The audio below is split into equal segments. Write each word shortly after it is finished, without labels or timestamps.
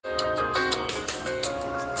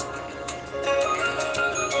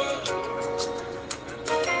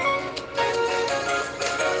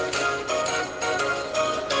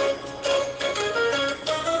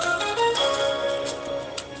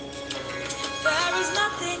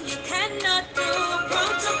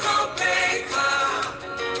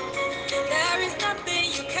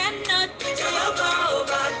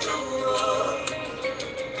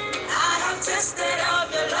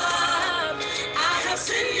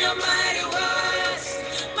mighty works.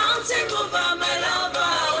 Mountain mover, my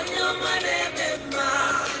lover, on your name,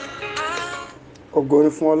 Ògo ni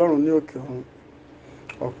fún Ọlọ́run ní òkè ọ̀run.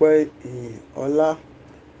 Ọpẹ́, ìyìn, ọlá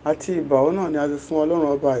àti ìbà òun náà ni a fi fún Ọlọ́run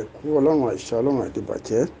ọba àìkú, Ọlọ́run àìṣà, Ọlọ́run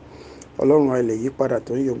àìdìbàjẹ́, Ọlọ́run àìlè yí padà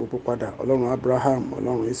tó ń yọ gbogbo padà, Ọlọ́run Abraham,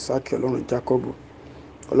 Ọlọ́run Isaki, Ọlọ́run Jacob,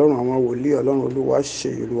 Ọlọ́run àwọn wòlíì, Ọlọ́run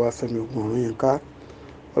Olúwaṣeyì, Olúwafẹ́mi Ògùn ọ̀run yín ká,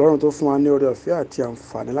 Ọlọ́run tó fún wa ní oore ọ̀fẹ́ àti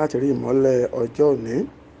àǹfààní láti rí ìmọ́lẹ̀ ọjọ́ òní.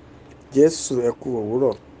 Jésù ẹ kú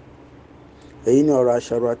òwúrọ̀. Èyí ni ọ̀rọ̀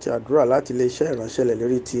àṣàrò àti àdúrà láti iléeṣẹ́ ìránṣẹ́lẹ̀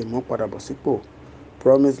lérí ti ìmúpadàbọ̀sípò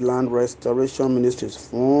Promise Land Restoration Ministries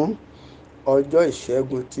fún ọjọ́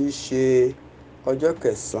ìṣẹ́gun tí í ṣe ọjọ́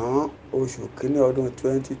kẹsàn-án oṣù kínní ọdún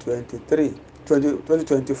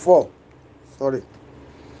 2024.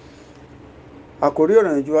 Àkòrí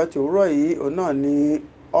ìrìnàjò àti òwúrọ̀ yìí òun náà ni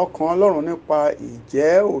ọkàn Ọlọ́run nípa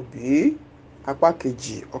ìjẹ́ òbí apá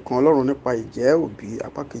kejì. Ọkàn Ọlọ́run nípa ìjẹ́ òbí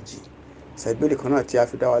apá kejì. Ṣẹ̀gbẹ́lì kan náà tí a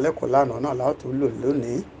fi dá wa lẹ́kọ̀ọ́ lánàá náà láti lò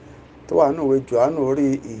lónìí tó wà nínú ìwé Jòhánù orí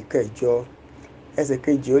ìkẹjọ ẹsẹ̀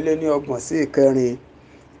kejì ó lé ní 30 sí ìkẹrin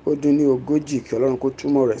ó dín ní 40 kí Ọlọ́run kó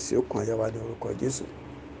túmọ̀ rẹ̀ sí ọkàn àyà wa ní orúkọ Jésù.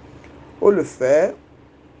 Olùfẹ́,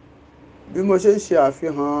 bí mo ṣe ń ṣe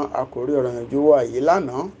àfihàn àkòrí ìrìnàjò wa yìí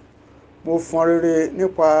lánàá, mo fọn rere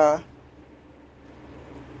nípa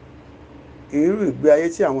irú ìgbé ayé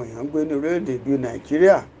tí àwọn èèyàn ń gbé ní orílẹ̀-èdè bíi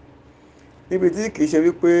Nàìjíríà, níbi tí kìí ṣe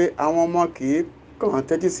wípé àwọn ọmọ kìí kàn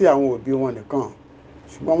tẹ́tí sí àwọn òbí wọn nìkan,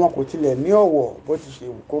 ṣùgbọ́n wọn kò tilẹ̀ ní ọ̀wọ̀ bó ti ṣe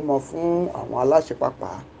wù kó mọ fún àwọn aláṣẹ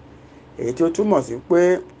pàápàá, èyí tí ó túmọ̀ sí pé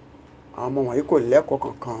àwọn ọmọ wọ̀nyí kò lẹ́kọ̀ọ́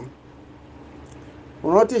kankan. Mo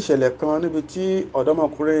rántí ìṣẹ̀lẹ̀ kan níbi tí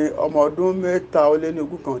ọ̀dọ́mọkùnrin ọmọ ọdún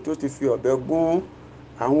 23 kan tí ó ti fi ọ̀bẹ gún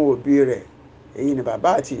àwọn òbí rẹ̀, èyí ni bàbá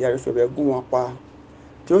àti ìyá rẹ̀ fi ọ̀bẹ gún wọn pa,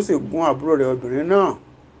 tí ó sì gún àbúrò rẹ̀ obìnrin náà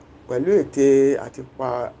pẹ̀lú ète àti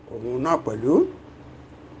pa òun náà pẹ̀lú.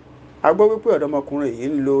 A gbọ́ wípé ọ̀dọ́mọkùnrin yìí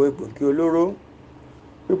ń lo egbògi olóró,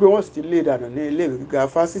 wípé wọ́n sì ti lé dànù ní ilé ìwé gíga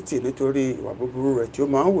fásitì nítorí ìwà búburú rẹ̀ tí ó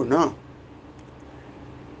máa ń hù náà.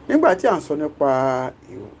 Nígbà tí à ń sọ nípa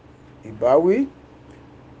ìbáwí,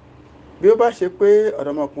 bí ó bá ṣe pé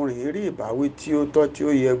ọ̀dọ́mọkùnrin yìí rí ìbáwí tí ó tọ́ tí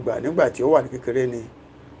ó yẹ gbà nígbà tí ó wà ní kékeré ni,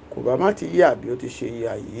 kò bá má ti yà bí ó ti ṣe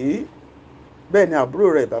yà yìí. Bẹ́ẹ̀ ni àbúrò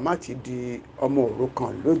rẹ̀ ìbá má ti di ọmọ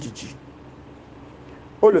òrukàn lójijì.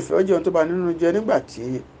 Olùfẹ́, ó jẹ́ ohun tó bà nínú jẹ́ nígbà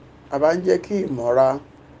tí a bá ń jẹ́ kí ìmọ̀ra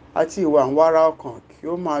àti ìwà ìwárà ọkàn kí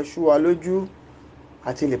ó máa ṣú wa lójú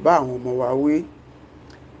àti lè bá àwọn ọmọ wa wí.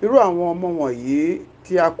 Irú àwọn ọmọ wọ̀nyí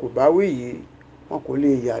tí a kò bá wí yìí, wọn kò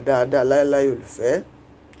lè yà dáadáa láéláé olùfẹ́.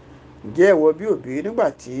 Ǹjẹ́ ìwọ bí òbí, nígbà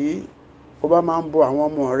tí ó bá máa ń bọ àwọn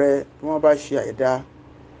ọmọ rẹ bí wọ́n bá ṣe àìda,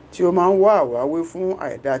 tí ó máa ń wá àwáwí fún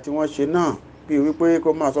àìda tí wọ́n ṣe náà, bí wípé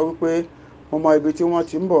kó máa sọ wípé mo mọ ibi tí wọ́n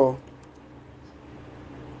ti ń bọ̀,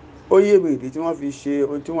 ó yé mi ìdí tí wọ́n fi ṣe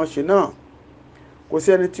ohun tí wọ́n ṣe náà, kò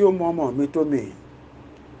sí ẹni tí ó mọ ọmọ mi tó mi.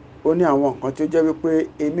 Ó ní àwọn nǹkan tí ó jẹ́ wípé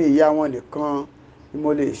èmi ìyá wọn nìkan ni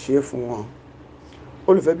mo lè ṣe fún wọn.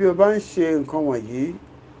 Olùfẹ́, bí o bá ń ṣe nǹkan wọ̀nyí,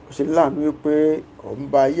 ó ṣe láàánú wípé ò ń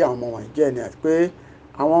ba ayé àwọn ọmọ wọ̀nyí jẹ́ ni, àti pé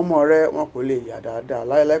àwọn ọmọ rẹ wọn kò lè yà dáadáa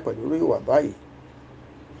láéláé pẹ̀lú irú ìwà báyìí.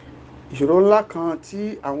 Ìṣòro ńlá kan tí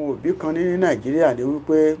àwọn òbí kan ní Nàìjíríà ni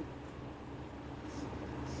wípé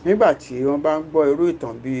nígbà tí wọ́n bá ń gbọ́ irú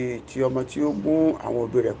ìtàn bíi ti ọmọ tí ó gún àwọn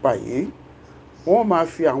òbí rẹ̀ pa yìí, wọ́n máa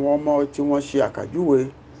fi àwọn ọmọ tí wọ́n ṣe àkàjúwe,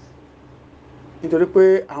 nítorí pé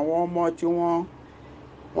àwọn ọmọ tí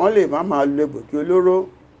wọ́n lè máa lo egbògi olóró,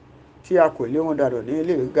 tí a kò lé wọn dànù ní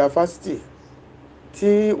ilé ìwé gíga fásitì, tí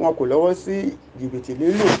wọn kò lọ́wọ́ sí jìbìtì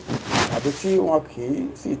lílù, àbí tí wọn kì í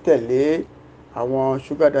sì tẹ̀lé àwọn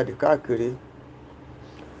sugar daddy káàkiri.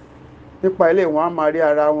 Nípa ilé, wọn á máa rí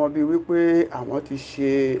ara wọn bí wípé àwọn ti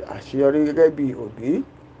ṣe àṣeyọrí gẹ́gẹ́ bí òbí.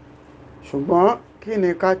 Ṣùgbọ́n kí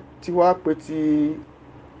ni ká ti wá pé ti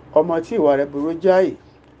ọmọ tí ìwà rẹ̀ burú jáì,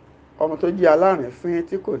 ọmọ tó jẹ́ alárìnfín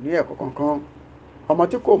tí kò ní ẹ̀kọ́ kankan, ọmọ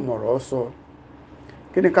tí kò mọ̀rọ̀ sọ?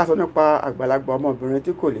 Kí ni ká sọ nípa àgbàlagbà ọmọbìnrin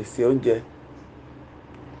tí kò lè se oúnjẹ,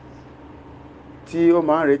 tí ó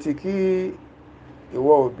máa ń retí kí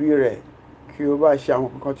ìwọ òbí rẹ̀ kí o bá ṣe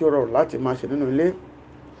àwọn nǹkan tí ó rọrùn láti máa ṣe nínú ilé?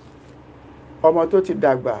 Ọmọ tó ti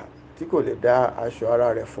dàgbà tí kò lè dá aṣọ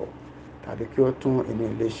ara rẹ̀ fọ̀ tàbí kí ó tún inú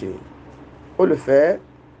ilé ṣe. Olùfẹ́,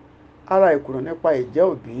 ara ìkùnà nípa ìjẹ́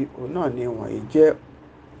òbí òun náà ni wọ̀nyí jẹ́.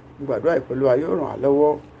 Gbàdúrà pẹ̀lú ayé ó ràn wá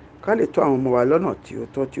lọ́wọ́ ká lè tọ́ àwọn ọmọ wa lọ́nà tí ó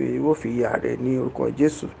tọ́ tí ó fi yà rẹ̀ ní orúkọ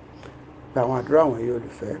Jésù. Gba àwọn àdúrà wọ̀nyí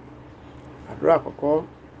olùfẹ́. Àdúrà àkọ́kọ́: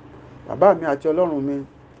 bàbá mi àti Ọlọ́run mi,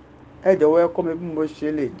 ẹ jọ̀wọ́ ẹ kọ́ mi bí mo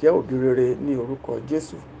ṣe lè jẹ́ òbí rere ní orúkọ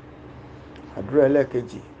Jésù. Àdúrà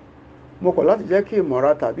ẹlẹ́ẹ̀kejì: mo kọ̀ láti jẹ́ kí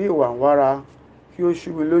ìmọ̀ra tàbí ìwà ìwárà kí ó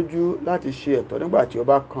ṣú mi lójú láti ṣe ẹ̀tọ́ nígbà tí ó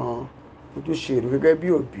bá kan ojúṣe rẹ gẹ́gẹ́ bí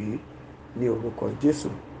òbí ní orúkọ Jésù.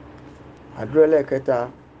 Àdúrà ẹlẹ́ẹ̀kẹta,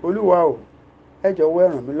 Olúwa o, ẹ jọ̀wọ́ ẹ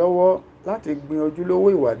ràn mí lọ́wọ́ láti gbin ojúlówó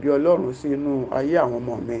ìwà bí Ọlọ́run sí inú ayé àwọn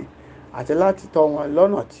ọmọ mi àti láti tọ́ wọn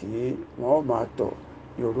lọ́nà tí wọ́n ó máa tọ̀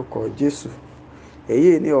ní orúkọ Jésù.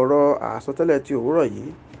 Èyí ni ọ̀rọ̀ àsọtẹ́lẹ̀ ti òwúrọ̀ yìí.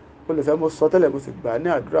 Olùfẹ́, mo sọ tẹ́lẹ̀ mo sì gbà ní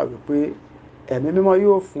àdúrà wípé ẹ̀mí mímọ́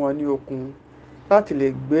yóò fún ọ ní okun láti lè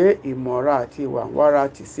gbé ìmọ̀ra àti ìwà wára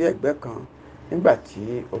tì sí ẹ̀gbẹ́ kan nígbà tí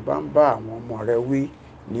o bá ń bá àwọn ọmọ rẹ wí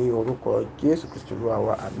ní orúkọ Jésù Kristi Olúwa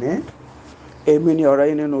wa. Àmín. Èmi ni ọ̀rẹ́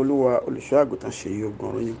yín nínú Olúwa, olùṣọ́ àgùntàn Ṣèyí Ogun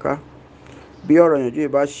Ọ̀rúnyìnká. Bí ọ̀rọ̀ ìyànjú yìí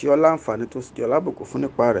bá ṣe ọ́ láǹfààní tó sì jẹ́ lábùkún fún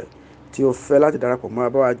nípa rẹ̀, tí o fẹ́ láti darapọ̀ mọ́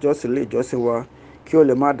abáwá jọ́sìn ilé ìjọsìn wa kí o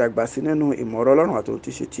lè máa dàgbà sí nínú ìmọ̀ ọ̀rọ̀ Ọlọ́run àti ohun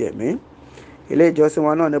tí ṣe ti ẹ̀mí. Ilé ìjọsìn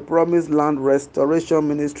wa náà ni Promise Land Restoration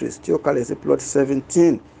Ministries tí ó kalẹ̀ sí plot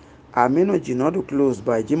 17 Aminu Jinadu Close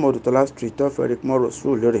by Jimoh Odutola Street off Eric Moro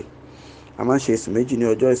Surulere. A máa ń ṣe ìsìn méjì ní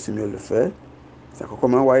ọjọ́ ìsinmi olùfẹ́. Ìsìn àkọ́kọ́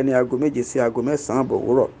máa ń wáyé ní aago 7 sí aago 9 àbọ̀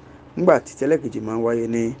òwúrọ̀, nígbà tí tẹ́lẹ̀kejì máa ń wáyé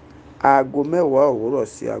ní aago 10 òwúrọ̀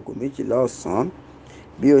sí aago 12 ọ̀sán.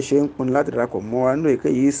 Bí o ṣe ń pinnu láti darapọ̀ mọ́ wa nínú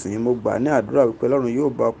èyíkéyìí ìsìn, mo gbà ní àdúrà wípé Ọlọ́run yóò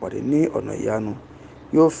bá ọ pàdé ní ọ̀nà ìyanu,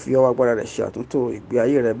 yóò fi ọwọ́ agbára rẹ̀ ṣe àtúntò ìgbé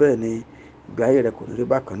ayé rẹ, bẹ́ẹ̀ ni ìgbé ayé rẹ kò ní rí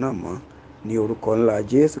bákan náà mọ́ ní orúkọ ńlá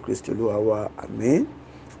Jésù Kristi Olúwa wa. Àmín.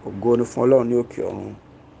 Ògo ni fún Ọlọ́run ní òkè ọ̀run.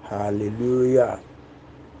 Hallelujah.